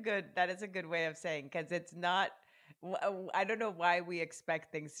that is a good way of saying, because it's not I don't know why we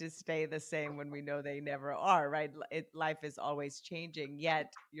expect things to stay the same when we know they never are, right? Life is always changing.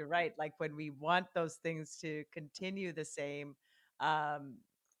 Yet you're right, like when we want those things to continue the same, um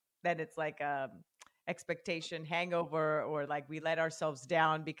then it's like expectation hangover, or like we let ourselves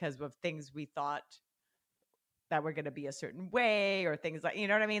down because of things we thought that we're going to be a certain way, or things like, you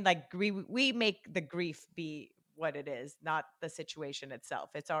know what I mean? Like we make the grief be what it is, not the situation itself.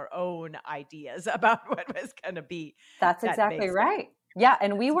 It's our own ideas about what was going to be That's that exactly makes it. right. Yeah,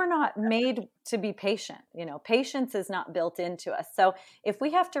 and we It's, were not made to be patient. Patience is not built into us. So if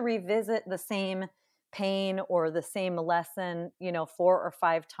we have to revisit the same pain or the same lesson, 4 or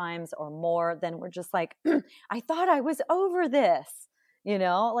 5 times or more, then we're just like, I thought I was over this.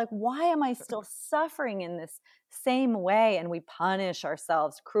 Like, why am I still suffering in this same way? And we punish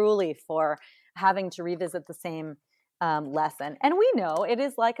ourselves cruelly for having to revisit the same lesson. And we know it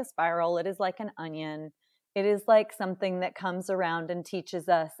is like a spiral, it is like an onion, it is like something that comes around and teaches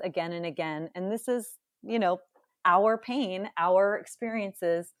us again and again. And this is, our pain, our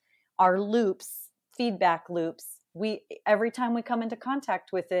experiences, our loops, feedback loops. Every time we come into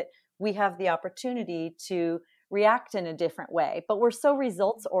contact with it, we have the opportunity to react in a different way. But we're so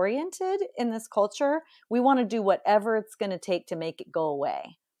results oriented in this culture. We want to do whatever it's going to take to make it go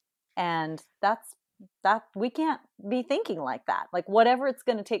away. And that we can't be thinking like that. Like, whatever it's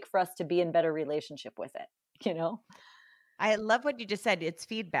going to take for us to be in better relationship with it, you know? I love what you just said. It's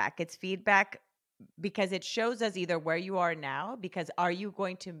feedback. It's feedback because it shows us either where you are now, because are you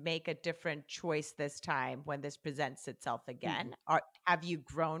going to make a different choice this time when this presents itself Mhm. again? Or have you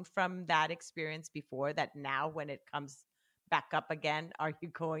grown from that experience before, that now when it comes back up again, are you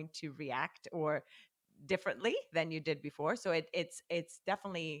going to react or differently than you did before? So it's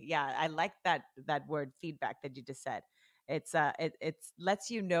definitely, yeah, I like that word feedback that you just said. It's lets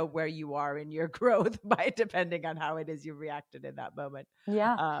you know where you are in your growth by depending on how it is you reacted in that moment.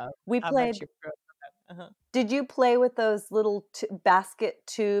 Yeah. Uh We how much played you've grown from that. Uh-huh. Did you play with those little basket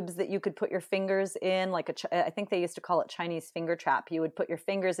tubes that you could put your fingers in, like I think they used to call it Chinese finger trap. You would put your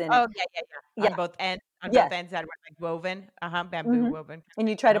fingers in it. Oh, yeah, yeah, yeah. Yeah. On both Yes. ends that were like woven, bamboo Mhm. woven And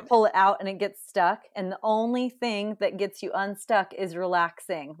you try kind to of thing. pull it out and it gets stuck. And the only thing that gets you unstuck is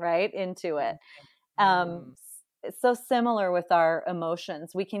relaxing right into it. Mm. It's so similar with our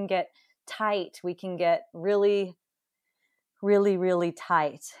emotions. We can get tight. We can get really, really, really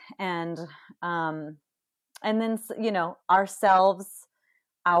tight. Um, and then, ourselves,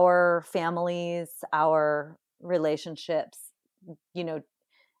 our families, our relationships, you know,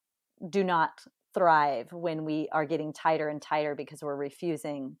 do not thrive when we are getting tighter and tighter because we're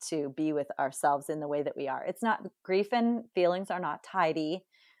refusing to be with ourselves in the way that we are. It's not, grief and feelings are not tidy.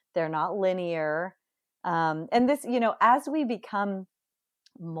 They're not linear. And this, as we become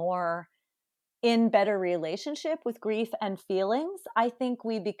more in better relationship with grief and feelings, I think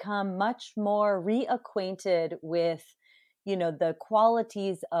we become much more reacquainted with, the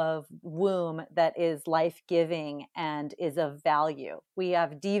qualities of womb that is life-giving and is of value. We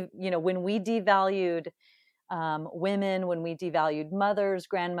have, when we devalued women, when we devalued mothers,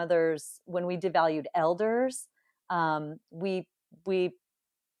 grandmothers, when we devalued elders, we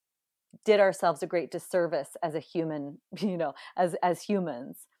did ourselves a great disservice as a human, as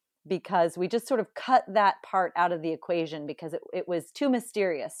humans, because we just sort of cut that part out of the equation because it was too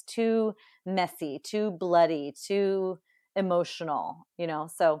mysterious, too messy, too bloody, too emotional,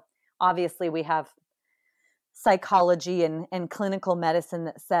 So obviously we have psychology and clinical medicine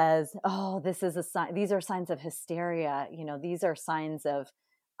that says, oh, this is a sign, these are signs of hysteria, these are signs of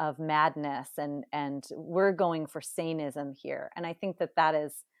madness, and we're going for sanism here. And I think that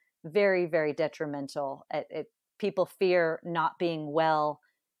is very, very detrimental. People fear not being well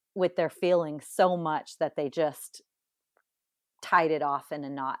with their feelings so much that they just tied it off in a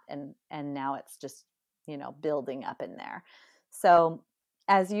knot, and now it's just, building up in there. So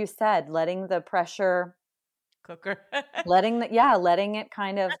as you said, letting the pressure cooker, letting it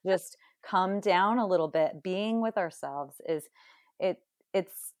kind of just come down a little bit, being with ourselves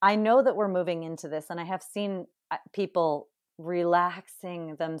it's, I know that we're moving into this, and I have seen people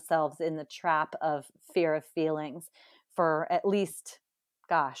relaxing themselves in the trap of fear of feelings for at least,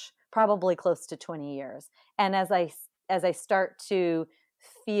 probably close to 20 years. And as I start to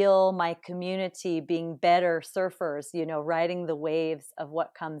feel my community being better surfers, riding the waves of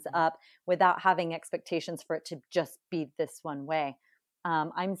what comes up without having expectations for it to just be this one way,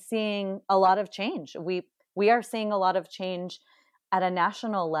 I'm seeing a lot of change. We are seeing a lot of change at a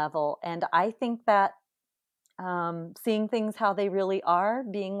national level. And I think that seeing things how they really are,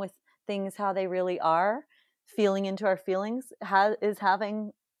 being with things how they really are, feeling into our feelings is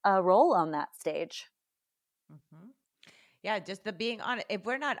having a role on that stage. Mm-hmm. Yeah, just the being honest. If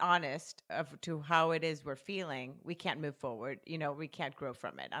we're not honest to how it is we're feeling, we can't move forward. We can't grow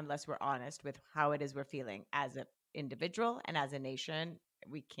from it unless we're honest with how it is we're feeling as an individual and as a nation.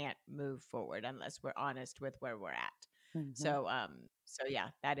 We can't move forward unless we're honest with where we're at. Mm-hmm. So yeah,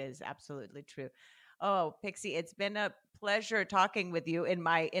 that is absolutely true. Oh, Pixie, it's been a pleasure talking with you in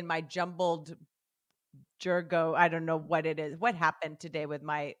my jumbled Jergo. I don't know what it is. What happened today with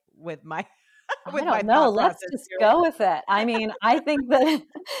my I don't know. Let's just go with it. I mean, I think that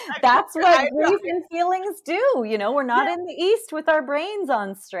that's what grief and feelings do. We're not in the East with our brains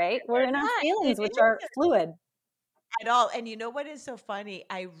on straight. We're in our feelings, which are fluid. At all. And you know what is so funny?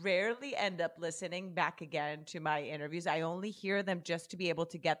 I rarely end up listening back again to my interviews. I only hear them just to be able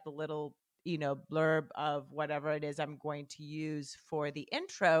to get the little, blurb of whatever it is I'm going to use for the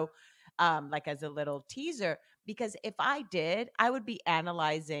intro, like as a little teaser. Because if I did, I would be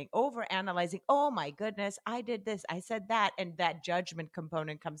over analyzing. Oh my goodness, I did this, I said that, and that judgment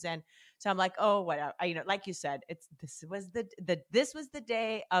component comes in. So I'm like, oh, whatever. Like you said, this was the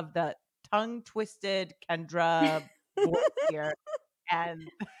day of the tongue twisted Kendra voice here, and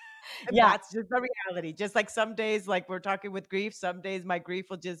that's just the reality. Just like some days, like we're talking with grief, some days my grief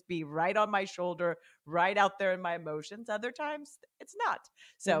will just be right on my shoulder, right out there in my emotions. Other times it's not.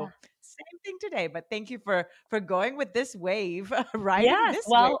 So same thing today, but thank you for going with this wave, riding this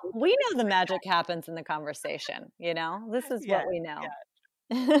wave. We know the magic happens in the conversation. This is what we know.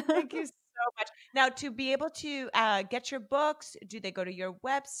 Thank you so much. Now, to be able to get your books, do they go to your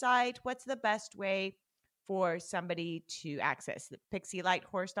website? What's the best way for somebody to access the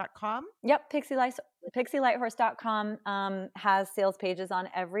PixieLighthorse.com? Yep. PixieLighthorse.com has sales pages on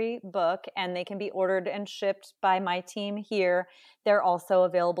every book, and they can be ordered and shipped by my team here. They're also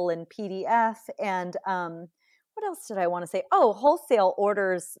available in PDF. And what else did I want to say? Oh, wholesale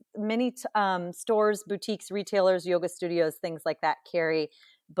orders. Many stores, boutiques, retailers, yoga studios, things like that carry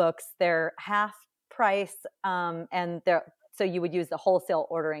books. They're half price, and so you would use the wholesale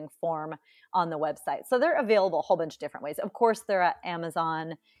ordering form on the website. So they're available a whole bunch of different ways. Of course, they're at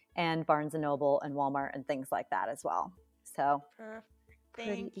Amazon and Barnes & Noble and Walmart and things like that as well. So perfect.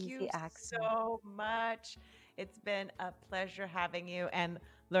 Thank you so much. It's been a pleasure having you and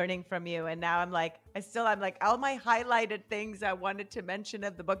learning from you. And now I'm like all my highlighted things I wanted to mention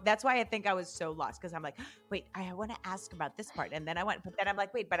of the book. That's why I think I was so lost, because I'm like, wait, I want to ask about this part. And then but then I'm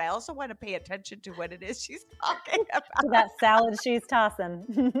like, wait, but I also want to pay attention to what it is she's talking about. That salad she's tossing.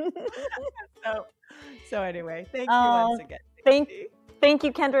 So anyway, thank you once again. Thank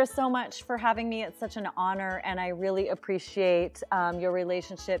you, Kendra, so much for having me. It's such an honor, and I really appreciate your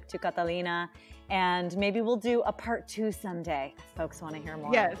relationship to Catalina. And maybe we'll do a part 2 someday if folks want to hear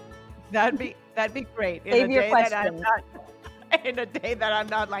more. Yes, that'd be great. Save your questions. In a day that I'm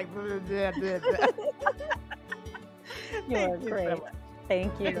not like. Blah, blah, blah, blah. You're great. So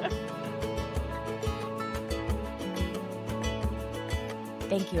Thank you.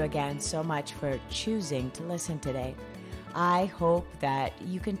 Thank you again so much for choosing to listen today. I hope that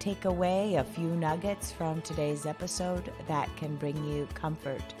you can take away a few nuggets from today's episode that can bring you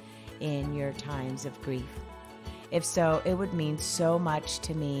comfort in your times of grief. If so, it would mean so much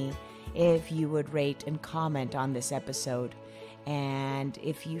to me if you would rate and comment on this episode. And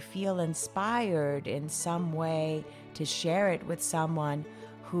if you feel inspired in some way to share it with someone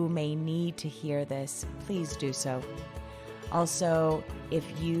who may need to hear this, please do so. Also, if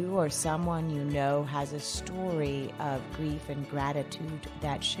you or someone you know has a story of grief and gratitude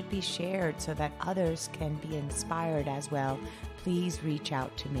that should be shared so that others can be inspired as well, please reach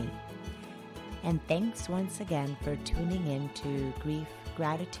out to me. And thanks once again for tuning in to Grief,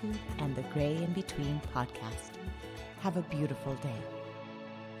 Gratitude, and the Gray in Between podcast. Have a beautiful day.